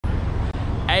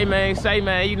Hey man, say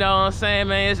man, you know what I'm saying,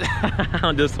 man?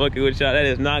 I'm just fucking with y'all. That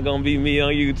is not gonna be me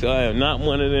on YouTube. I am not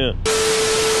one of them.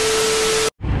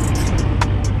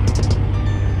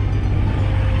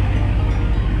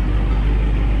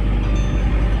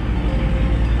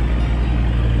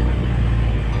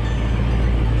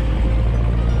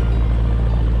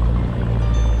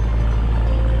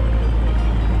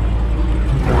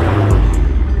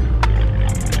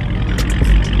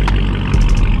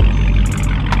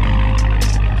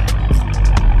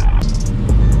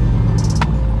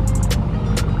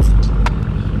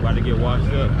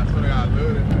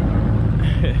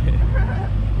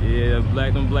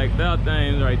 Them blacked out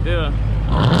things right there.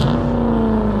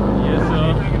 Yes,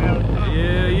 sir.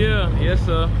 Yeah, yes,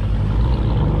 sir.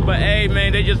 But hey,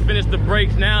 man, they just finished the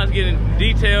brakes now. It's getting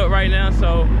detailed right now,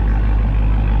 so.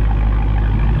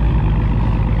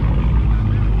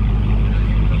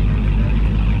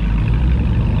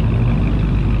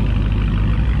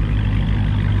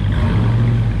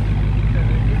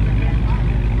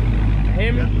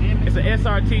 It's an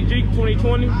SRT Jeep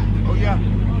 2020. Oh, yeah.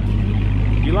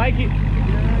 You like it?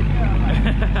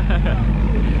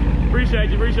 Appreciate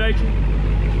you, appreciate you.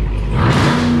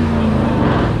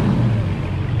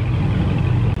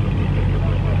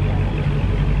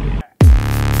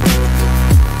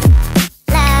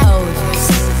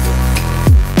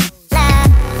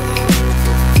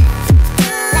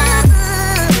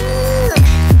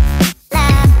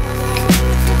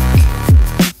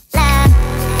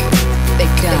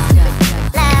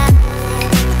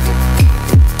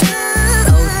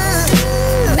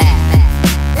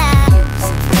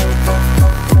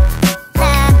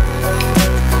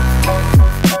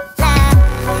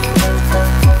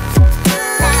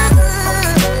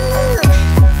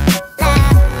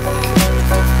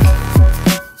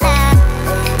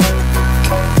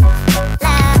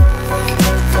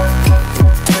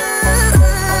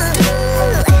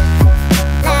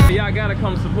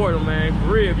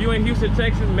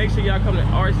 Texas, make sure y'all come to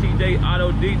RCJ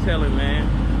Auto Detailing,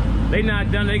 man. They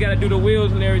not done, they gotta do the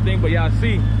wheels and everything, but y'all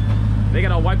see, they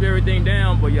gotta wipe everything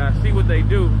down, but y'all see what they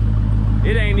do.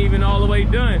 It ain't even all the way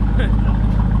done.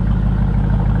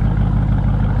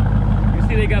 You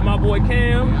see they got my boy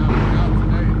Cam.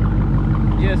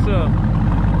 Yes, sir.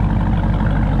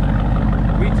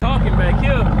 We talking back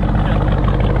here.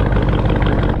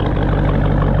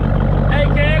 Hey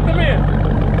Cam, come here.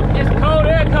 It's cold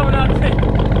air coming out there.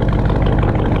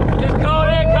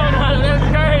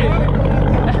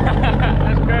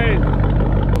 That's crazy.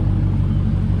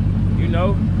 You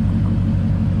know,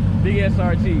 big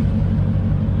SRT.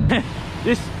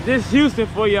 this Houston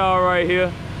for y'all right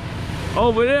here.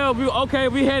 Over there,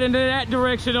 we heading in that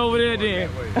direction over there then.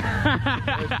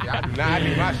 I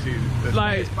need my shit.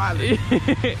 Like,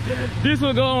 this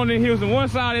will go on in Houston. One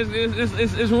side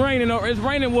is raining, or it's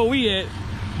raining where we at,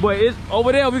 but it's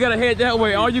over there. We gotta head that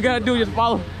way. All you gotta do is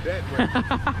follow. That way.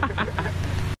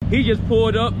 He just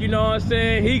pulled up, you know what I'm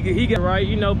saying? He got right,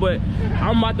 you know, but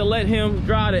I'm about to let him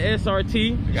drive the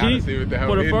SRT Jeep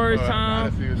for the first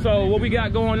time. So what we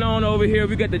got going on over here,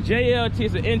 we got the JLT,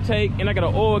 it's an intake, and I got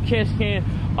an oil catch can.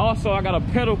 Also, I got a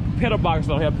pedal box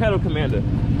on here, pedal commander.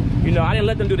 You know, I didn't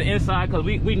let them do the inside because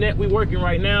we working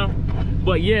right now.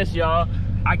 But yes, y'all,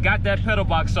 I got that pedal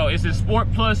box. So it's a Sport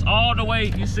Plus all the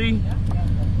way, you see?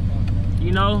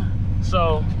 You know,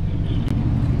 so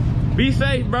be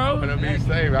safe, bro. I'm gonna be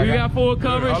safe. You got full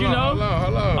coverage, you know?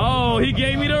 Hold on. Oh, he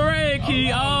gave me the red key.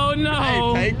 Oh,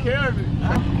 no. Hey, take care of it.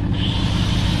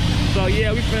 So,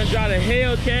 yeah, we finna drive the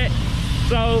Hellcat.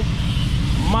 So,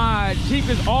 my Jeep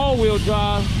is all-wheel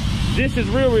drive. This is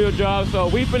rear-wheel drive. So,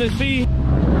 we finna see.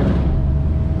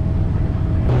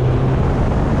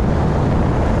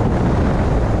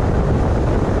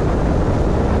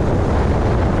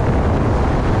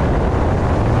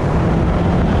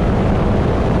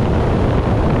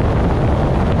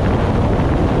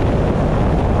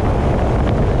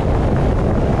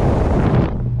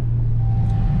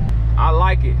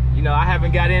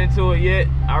 Got into it yet.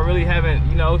 I really haven't,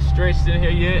 you know, stretched in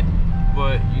here yet,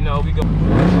 but you know, we go.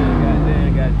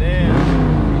 Goddamn.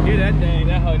 You hear that thing?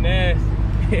 That hoe nasty.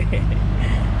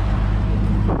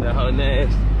 That hoe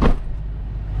nasty.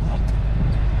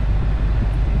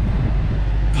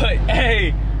 But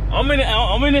hey, I'm in the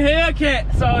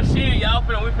Hellcat, so shit, y'all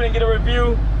we finna get a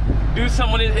review, do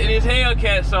something in this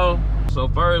Hellcat. So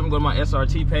first, I'm going to my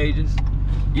SRT pages.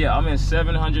 Yeah, I'm in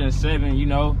 707. You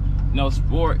know. No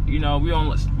sport, you know, we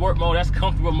on sport mode. That's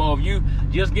comfortable mode. If you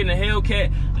just getting a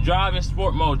Hellcat, driving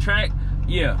sport mode. Track,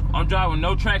 yeah, I'm driving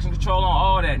no traction control on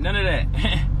all that, none of that.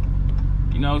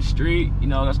 You know, street, you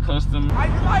know, that's custom. How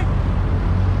you like it?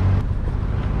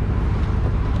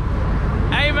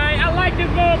 Hey man, I like like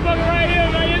this motherfucker right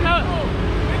here, man. You know.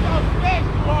 It's on snatch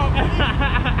too hard. You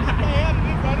can't handle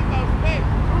this, but it's on snatch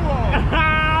too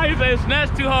hard. He said snatch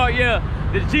too hard, yeah.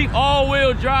 The Jeep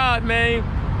all-wheel drive, man.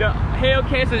 The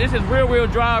Hellcat, this is rear-wheel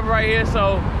drive right here,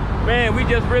 so man, we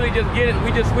just really just get it.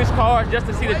 We just switch cars just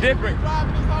to see the difference. I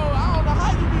don't know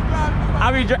how you be driving this whole.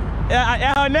 I be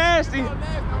how nasty. It's so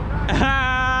nasty, I'm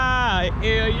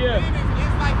Hell yeah. It's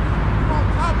like you on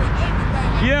top of everything.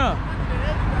 Like Yeah. Everything.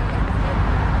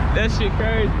 That shit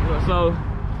crazy. So,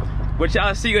 what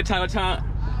y'all see good time?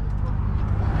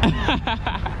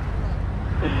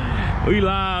 We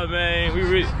live, man. We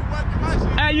really.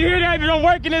 Hey, you hear that? Bitch, I'm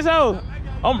working this hoe.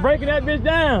 I'm breaking that bitch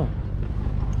down.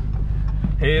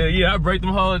 Hell yeah, I break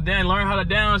them hoes down. Learn how to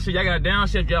downshift. Y'all gotta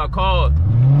downshift y'all car.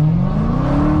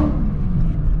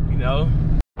 You know.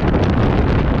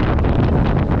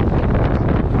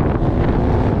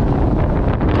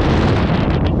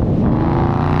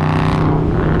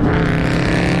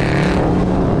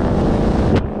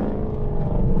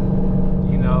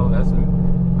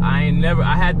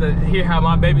 I had to hear how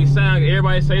my baby sound.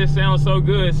 Everybody say it sounds so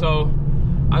good, so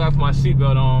I got to put my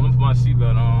seatbelt on. Let me put my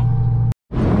seatbelt on.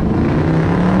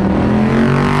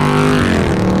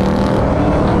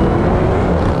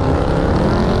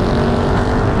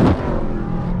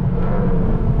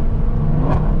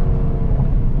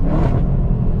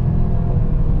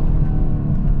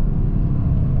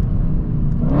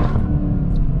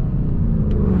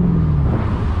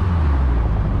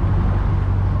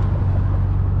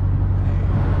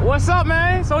 What's up,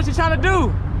 man? So what you trying to do?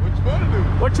 What you gonna do?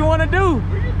 What you want to do?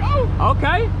 Where you go?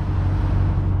 Okay.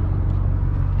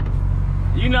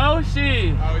 You know,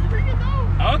 shit. Oh, where you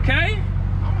go? Okay.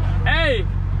 Hey.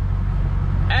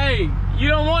 Hey, you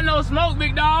don't want no smoke,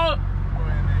 big dog. Go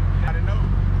ahead, man. You gotta know.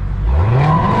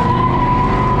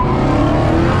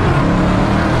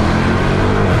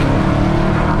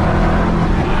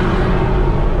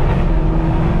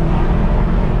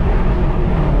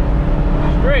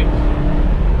 Great.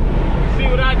 See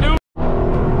what I do?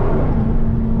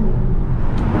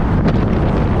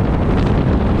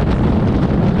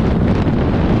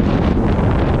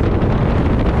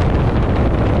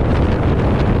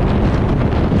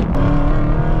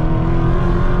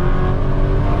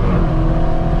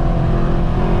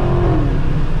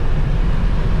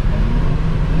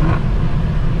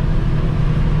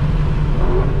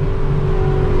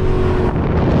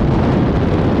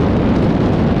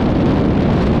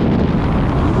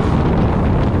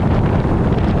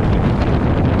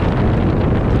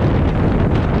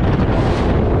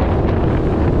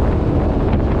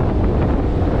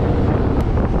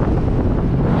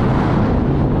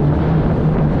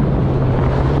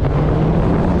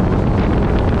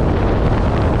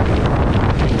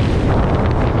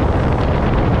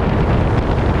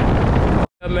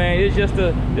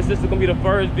 This is gonna be the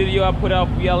first video I put out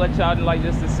for y'all, let y'all like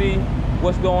just to see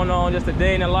what's going on, just a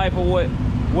day in the life of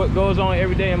what goes on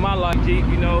every day in my life. Jeep,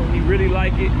 you know, he really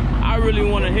like it. I really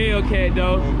want a Hellcat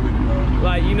though.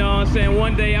 Like, you know what I'm saying?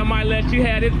 One day I might let you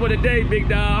have this for the day, big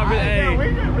dog.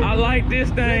 I like this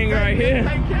thing right here.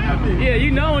 Take care of me. Yeah,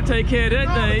 you know I'm take care of that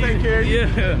thing. Take care of you. Yeah.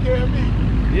 Take care of me.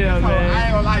 Yeah, so man. I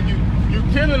ain't gonna lie, you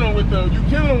killing them with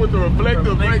the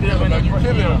reflective brake camera. Like, you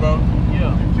killing them, bro.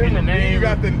 Yeah. In the name. You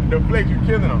got the flex, you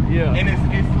killing them. Yeah. And it's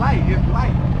light. It's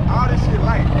light. All this shit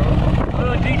light, bro.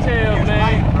 Little details, It's man.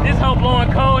 light, bro. This hoe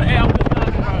blowing cold air.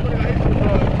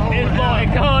 It's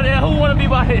blowing cold air. Who wanna be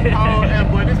by it? Cold air,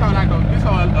 boy. This hoe like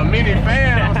a mini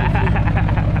fan or some shit.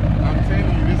 I'm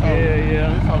telling you, this hoe. Yeah.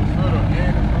 This hoe shut up,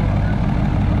 man.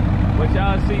 But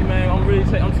y'all see, man,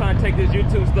 I'm trying to take this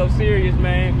YouTube stuff serious,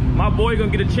 man. My boy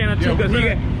gonna get a channel too, cause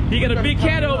he got a big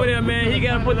cat over there, man. He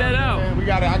gotta put that out. Man,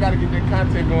 I gotta get that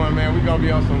content going, man. We gonna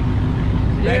be on some.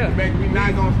 Yeah. We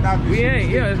not gonna stop this. We shit. ain't.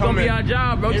 Yeah, it's gonna be our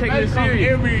job, bro. Taking it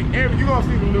serious. Every you gonna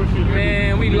see some new shit.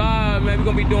 Man, we live, man. We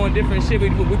gonna be doing different shit. We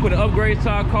put upgrades to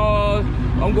our cars.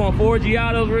 I'm going 4G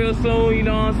autos real soon. You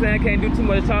know what I'm saying? Can't do too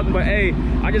much talking, but hey,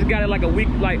 I just got it like a week,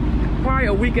 probably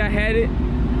a week I had it.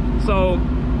 So,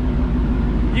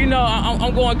 you know,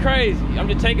 I'm going crazy. I'm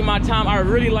just taking my time. I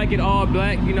really like it all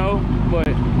black, you know, but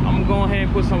I'm going ahead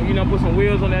and put some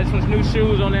wheels on that, some new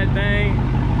shoes on that thing.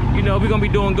 You know, we're gonna be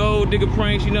doing gold digger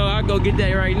pranks. You know, I go get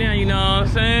that right now. You know what I'm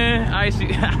saying? I see.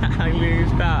 I mean,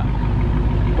 stop.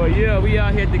 But yeah, we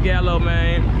out here at the Gallo,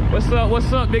 man. What's up?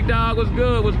 What's up, big dog? What's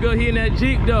good? What's good? He in that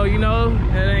Jeep though. You know,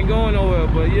 that ain't going nowhere.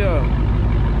 But yeah,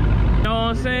 you know what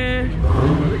I'm saying?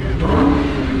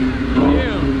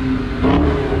 Yeah.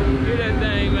 Get that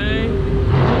thing, man.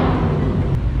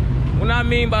 What I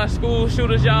mean by school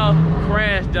shooters, y'all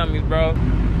crash dummies, bro.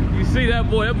 You see that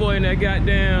boy in that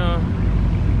goddamn.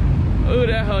 Ooh,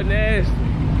 that hoe nasty.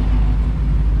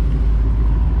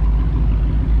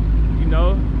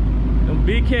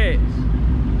 Big cats.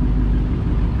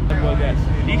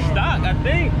 He stocked, I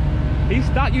think. He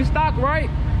stocked. You stocked, right?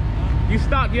 You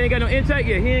stocked. You ain't got no intake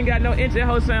yet. He ain't got no intake. That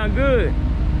whole sound good.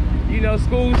 You know,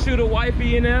 school shooter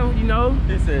wifey in there, you know.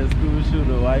 He said school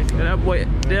shooter wifey. And that boy,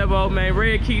 Devo, man,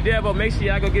 Red Key Devo, make sure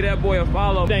y'all go get that boy a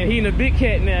follow. Dang, he in the big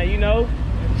cat now, you know.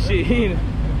 Shit, he in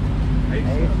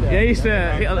yeah, he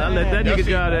said, I let that nigga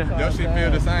drive there. Your shit feel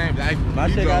the same. Like, My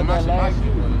shit got that lag.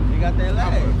 You got that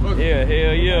lag. Yeah,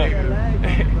 hell yeah.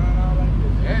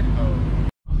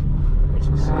 What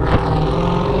you see?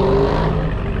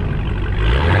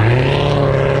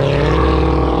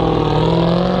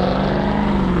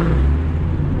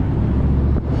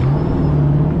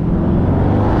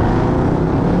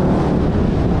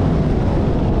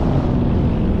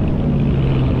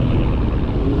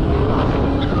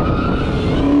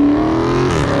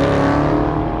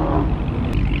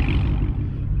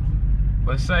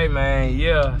 But say, man,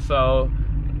 yeah, so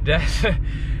that's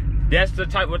the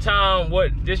type of time.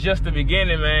 What this just the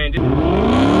beginning, man.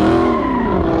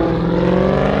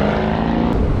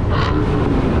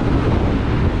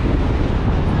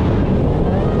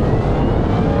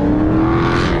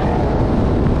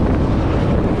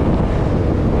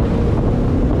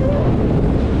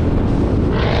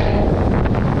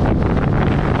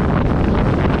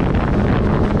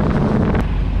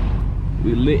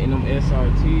 We lit in them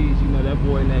SRTs, you know, that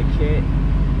boy in that cat.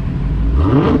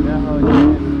 That whole